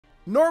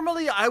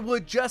Normally, I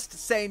would just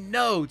say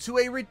no to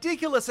a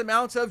ridiculous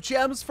amount of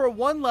gems for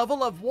one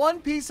level of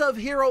one piece of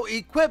hero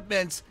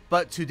equipment,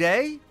 but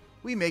today,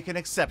 we make an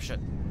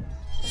exception.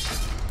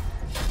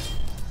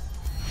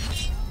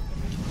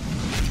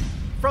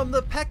 From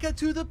the P.E.K.K.A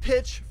to the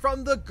pitch,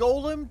 from the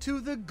golem to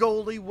the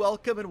goalie,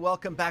 welcome and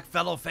welcome back,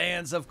 fellow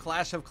fans of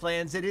Clash of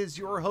Clans. It is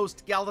your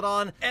host,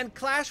 Galadon, and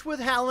Clash with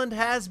Haaland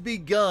has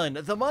begun.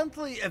 The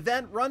monthly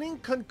event running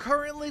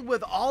concurrently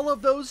with all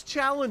of those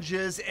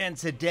challenges, and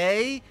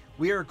today,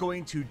 we are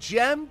going to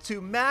gem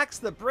to max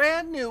the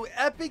brand new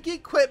epic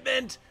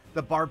equipment,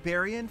 the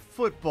Barbarian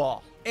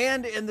Football.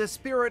 And in the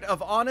spirit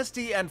of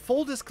honesty and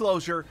full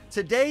disclosure,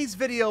 today's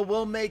video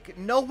will make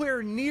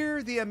nowhere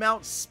near the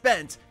amount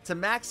spent to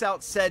max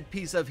out said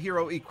piece of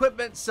hero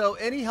equipment, so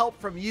any help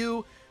from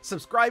you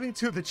subscribing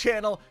to the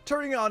channel,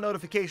 turning on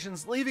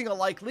notifications, leaving a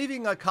like,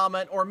 leaving a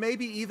comment, or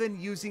maybe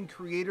even using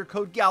creator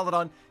code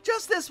Galadon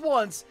just this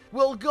once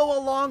will go a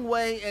long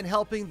way in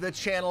helping the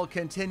channel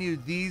continue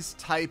these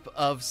type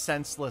of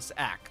senseless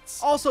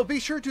acts. Also, be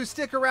sure to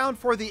stick around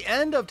for the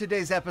end of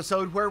today's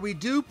episode where we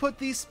do put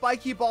the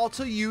Spiky ball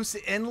to use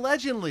in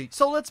Legend League.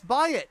 So let's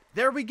buy it.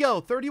 There we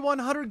go,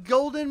 3,100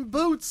 golden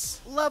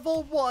boots,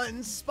 level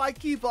 1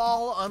 Spiky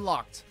ball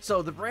unlocked.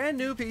 So the brand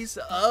new piece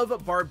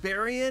of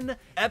Barbarian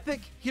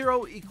epic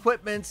hero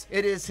equipment.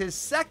 It is his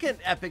second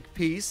epic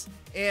piece,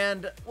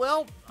 and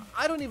well,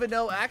 I don't even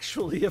know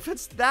actually if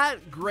it's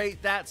that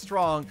great, that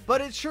strong,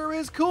 but it sure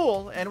is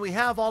cool. And we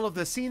have all of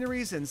the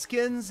sceneries and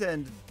skins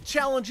and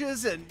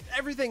challenges and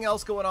everything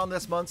else going on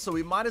this month, so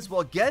we might as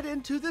well get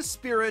into the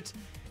spirit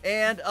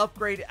and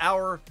upgrade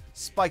our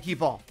Spiky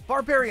ball.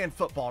 Barbarian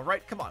football,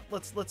 right? Come on,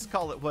 let's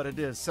call it what it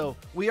is. So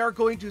we are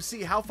going to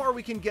see how far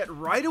we can get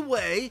right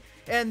away,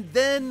 and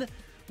then,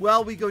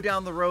 well, we go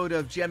down the road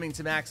of gemming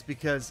to max,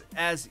 because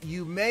as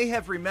you may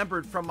have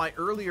remembered from my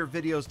earlier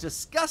videos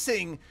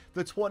discussing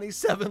the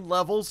 27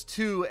 levels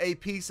to a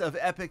piece of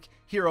epic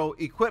hero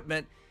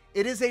equipment,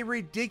 it is a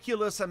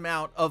ridiculous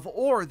amount of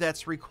ore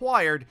that's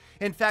required.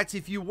 In fact,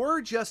 if you were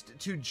just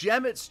to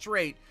gem it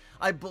straight,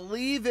 I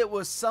believe it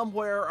was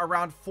somewhere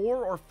around $400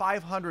 or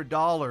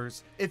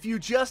 $500. If you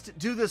just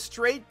do the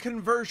straight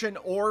conversion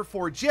ore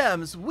for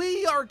gems,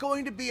 we are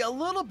going to be a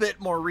little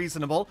bit more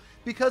reasonable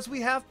because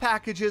we have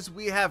packages,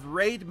 we have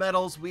raid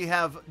medals, we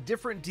have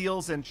different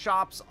deals and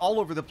shops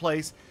all over the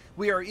place.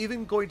 We are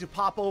even going to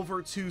pop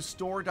over to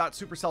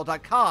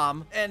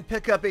store.supercell.com and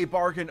pick up a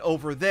bargain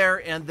over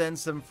there and then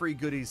some free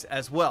goodies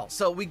as well.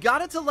 So we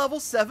got it to level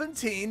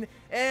 17,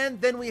 and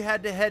then we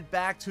had to head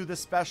back to the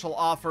special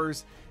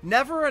offers.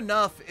 Never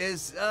Enough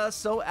is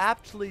so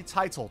aptly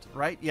titled,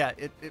 right? Yeah,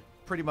 it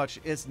pretty much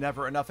is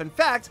never enough. In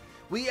fact,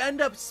 we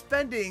end up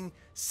spending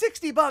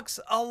 60 bucks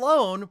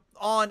alone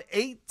on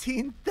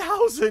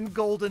 18,000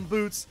 golden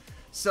boots.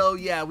 So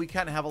yeah, we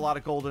kind of have a lot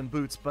of golden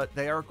boots, but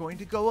they are going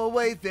to go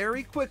away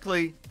very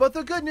quickly. But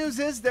the good news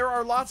is there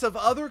are lots of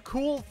other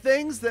cool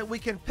things that we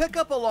can pick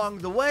up along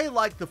the way,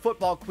 like the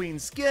Football Queen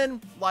skin,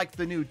 like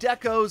the new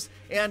decos,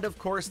 and of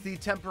course the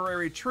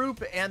temporary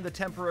troop and the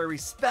temporary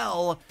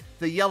spell,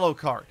 the yellow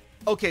card.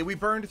 Okay, we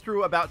burned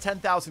through about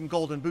 10,000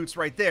 golden boots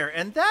right there,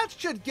 and that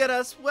should get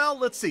us, well,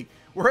 let's see.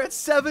 We're at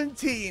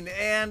 17,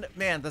 and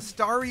man, the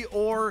starry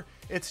ore,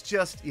 it's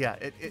just, yeah,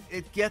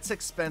 it gets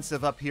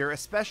expensive up here,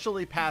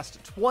 especially past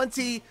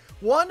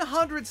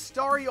 100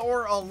 starry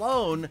ore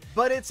alone,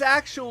 but it's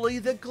actually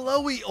the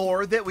glowy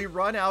ore that we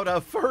run out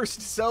of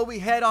first. So we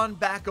head on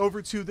back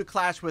over to the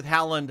Clash with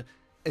Haaland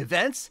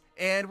events,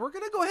 and we're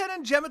gonna go ahead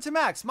and gem it to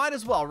max. Might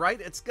as well, right?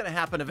 It's gonna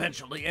happen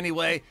eventually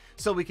anyway.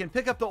 So we can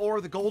pick up the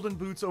ore, the golden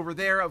boots over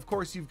there. Of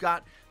course, you've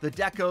got the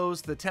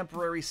decos, the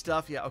temporary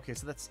stuff. Yeah, okay,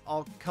 so that's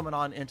all coming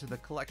on into the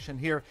collection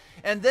here.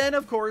 And then,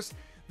 of course,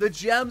 the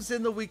gems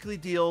in the weekly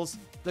deals,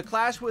 the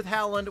Clash with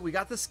Haaland, we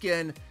got the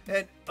skin,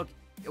 and okay,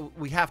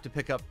 we have to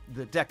pick up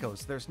the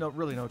decos. There's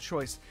really no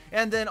choice.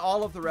 And then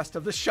all of the rest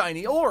of the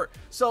shiny ore.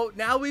 So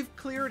now we've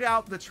cleared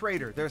out the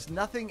trader. There's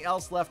nothing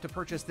else left to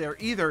purchase there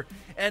either.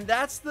 And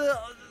that's the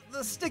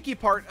sticky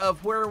part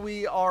of where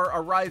we are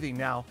arriving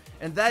now.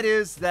 And that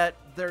is that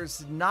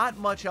there's not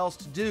much else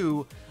to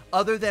do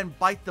other than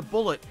bite the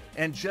bullet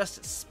and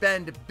just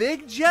spend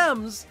big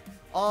gems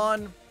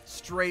on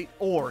straight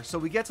ore. So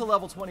we get to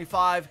level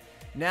 25.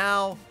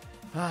 Now,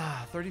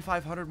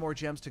 3,500 more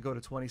gems to go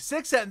to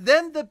 26. And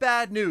then the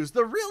bad news,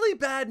 the really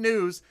bad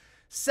news,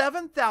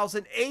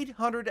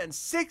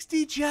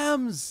 7,860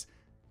 gems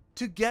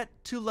to get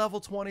to level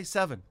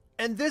 27.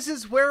 And this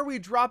is where we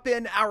drop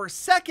in our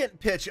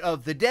second pitch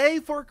of the day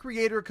for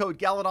creator code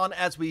Galadon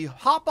as we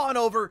hop on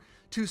over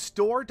to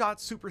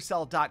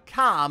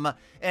store.supercell.com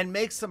and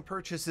make some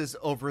purchases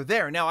over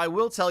there. Now, I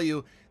will tell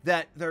you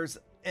that there's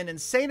an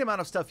insane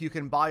amount of stuff you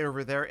can buy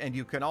over there, and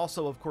you can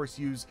also, of course,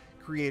 use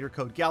creator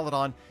code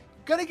Galadon.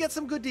 Gonna get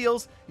some good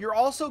deals. You're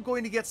also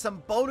going to get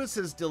some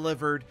bonuses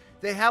delivered.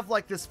 They have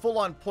like this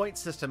full-on point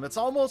system. It's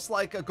almost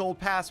like a gold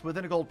pass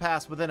within a gold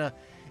pass within a,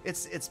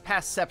 it's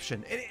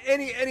passception.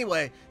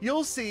 Anyway,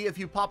 you'll see if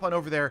you pop on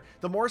over there,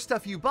 the more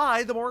stuff you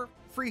buy, the more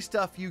free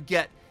stuff you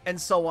get and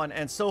so on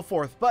and so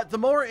forth. But the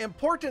more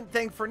important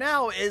thing for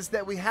now is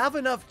that we have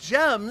enough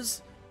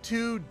gems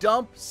to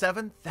dump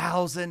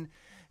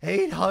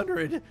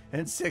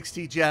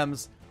 7,860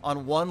 gems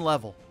on one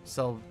level.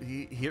 So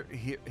here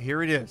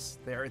it is.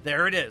 There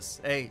it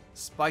is. A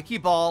Spiky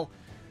Ball,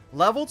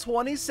 level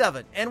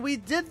 27. And we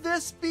did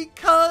this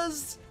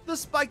because the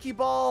Spiky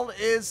Ball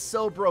is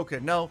so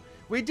broken. No,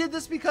 we did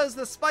this because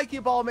the Spiky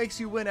Ball makes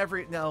you win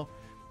every... No,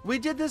 we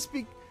did this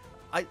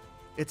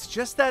it's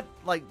just that,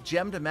 like,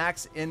 gem to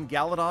max in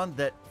Galadon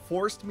that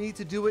forced me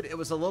to do it. It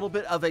was a little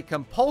bit of a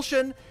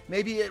compulsion.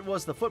 Maybe it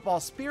was the football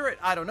spirit.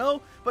 I don't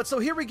know. But so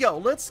here we go.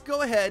 Let's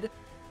go ahead,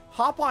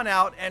 hop on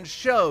out, and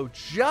show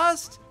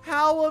just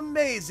how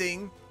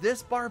amazing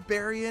this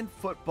barbarian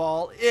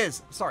football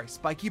is. Sorry,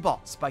 Spiky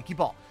Ball. Spiky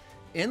Ball.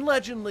 In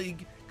Legend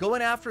League,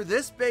 going after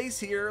this base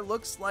here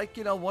looks like,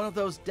 you know, one of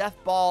those death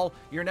ball,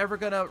 you're never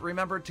going to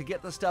remember to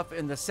get the stuff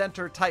in the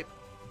center type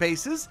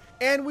bases,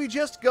 and we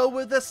just go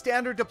with the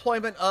standard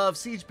deployment of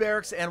siege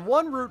barracks and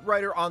one root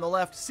rider on the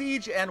left,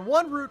 siege, and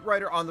one root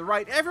rider on the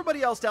right,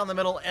 everybody else down the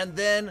middle, and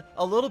then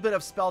a little bit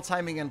of spell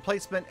timing and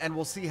placement, and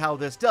we'll see how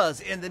this does.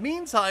 In the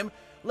meantime,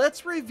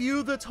 let's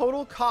review the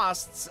total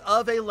costs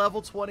of a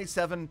level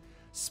 27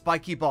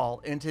 Spiky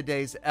Ball in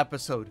today's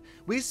episode.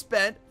 We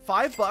spent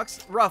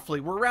 $5 roughly,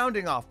 we're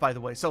rounding off by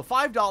the way, so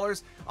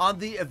 $5 on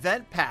the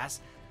event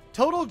pass.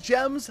 Total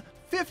gems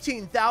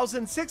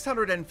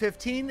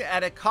 15,615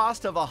 at a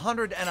cost of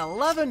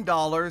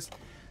 $111.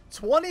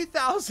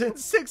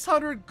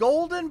 20,600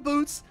 golden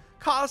boots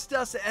cost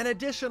us an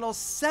additional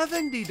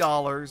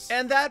 $70.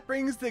 And that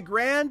brings the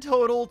grand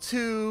total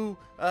to,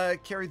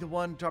 carry the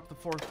one, drop the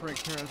fourth,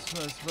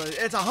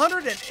 it's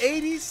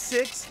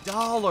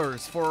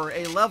 $186 for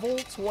a level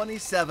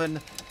 27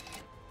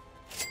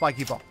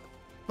 Spiky Ball.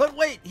 But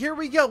wait, here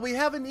we go. We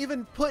haven't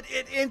even put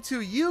it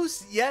into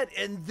use yet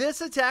in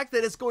this attack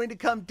that is going to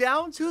come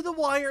down to the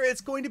wire.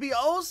 It's going to be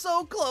oh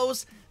so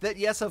close that,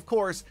 yes, of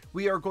course,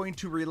 we are going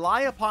to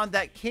rely upon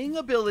that king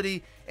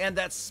ability and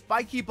that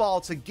Spiky Ball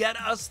to get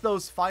us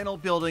those final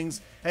buildings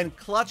and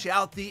clutch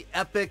out the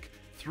epic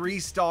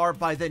 3-star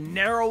by the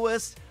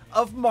narrowest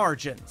of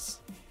margins.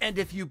 And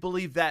if you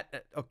believe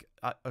that, okay,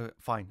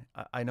 fine.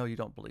 I know you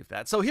don't believe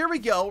that. So here we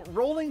go,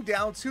 rolling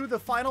down to the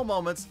final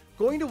moments.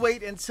 Going to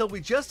wait until we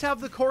just have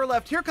the core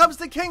left. Here comes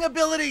the king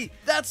ability.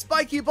 That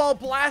Spiky Ball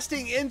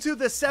blasting into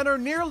the center,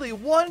 nearly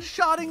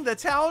one-shotting the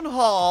town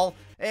hall.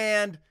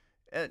 And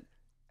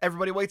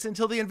everybody waits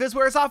until the invis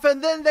wears off,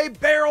 and then they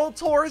barrel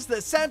towards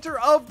the center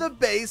of the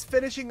base,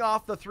 finishing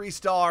off the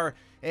 3-star.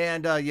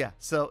 And yeah,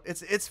 so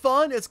it's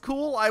fun, it's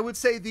cool. I would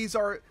say these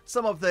are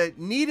some of the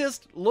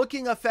neatest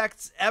looking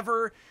effects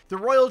ever. The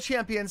Royal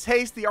Champion's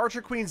Haste, the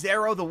Archer Queen's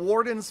Arrow, the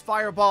Warden's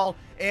Fireball,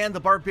 and the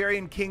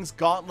Barbarian King's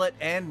Gauntlet,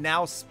 and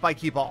now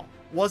Spiky Ball.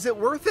 Was it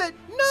worth it?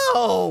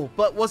 No!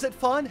 But was it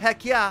fun?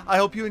 Heck yeah. I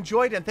hope you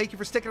enjoyed, and thank you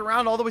for sticking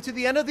around all the way to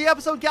the end of the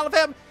episode,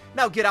 Galafam.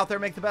 Now get out there,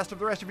 make the best of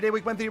the rest of your day,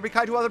 week, month, year, be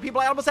kind to other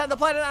people, animals, and the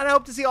planet, and I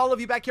hope to see all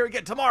of you back here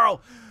again tomorrow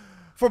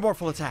for more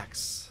full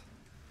attacks.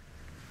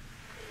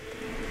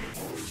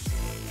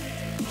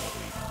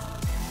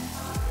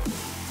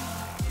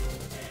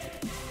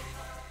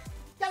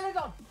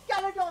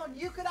 Galadon,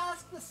 you could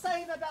ask the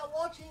same about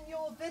watching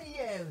your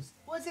videos.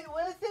 Was it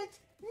worth it?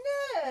 No!